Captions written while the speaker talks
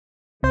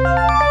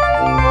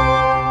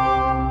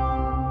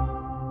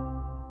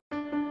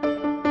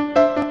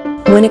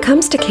When it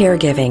comes to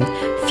caregiving,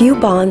 few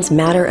bonds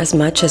matter as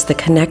much as the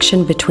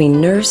connection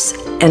between nurse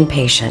and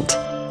patient.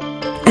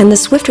 And the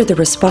swifter the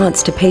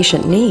response to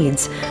patient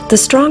needs, the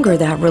stronger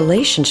that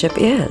relationship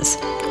is,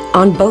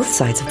 on both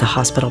sides of the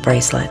hospital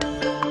bracelet.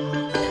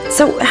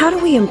 So how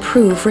do we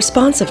improve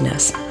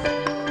responsiveness?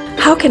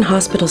 How can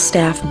hospital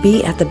staff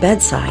be at the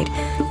bedside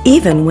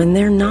even when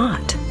they're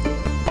not?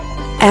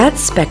 Add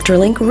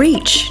Spectralink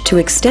REACH to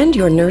extend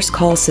your nurse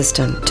call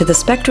system to the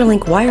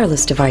Spectralink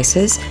wireless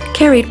devices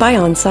carried by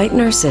on-site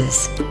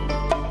nurses.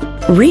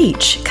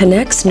 REACH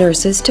connects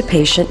nurses to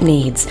patient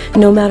needs,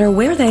 no matter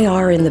where they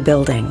are in the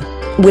building,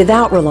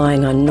 without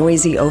relying on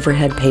noisy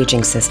overhead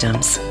paging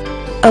systems.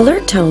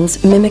 Alert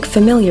tones mimic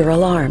familiar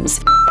alarms,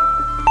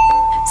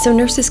 so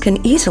nurses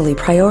can easily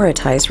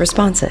prioritize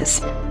responses.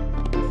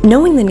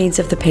 Knowing the needs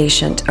of the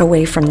patient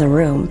away from the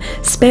room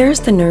spares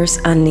the nurse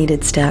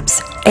unneeded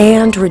steps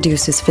and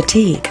reduces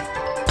fatigue.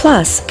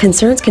 Plus,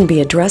 concerns can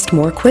be addressed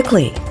more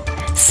quickly.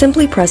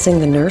 Simply pressing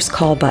the nurse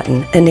call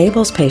button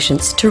enables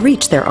patients to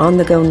reach their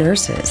on-the-go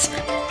nurses.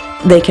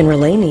 They can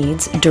relay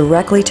needs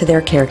directly to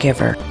their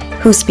caregiver,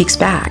 who speaks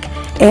back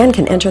and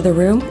can enter the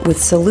room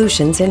with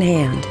solutions in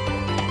hand.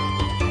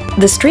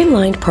 The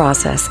streamlined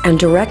process and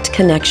direct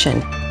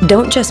connection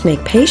don't just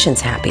make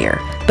patients happier,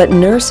 but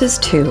nurses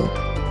too.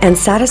 And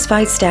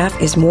satisfied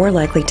staff is more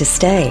likely to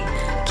stay,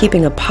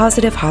 keeping a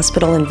positive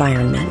hospital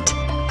environment.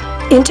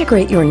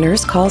 Integrate your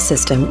nurse call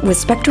system with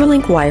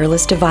Spectralink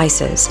wireless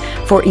devices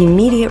for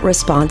immediate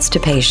response to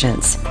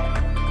patients.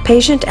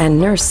 Patient and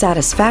nurse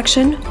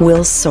satisfaction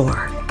will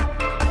soar.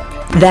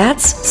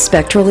 That's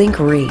Spectralink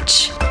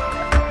REACH.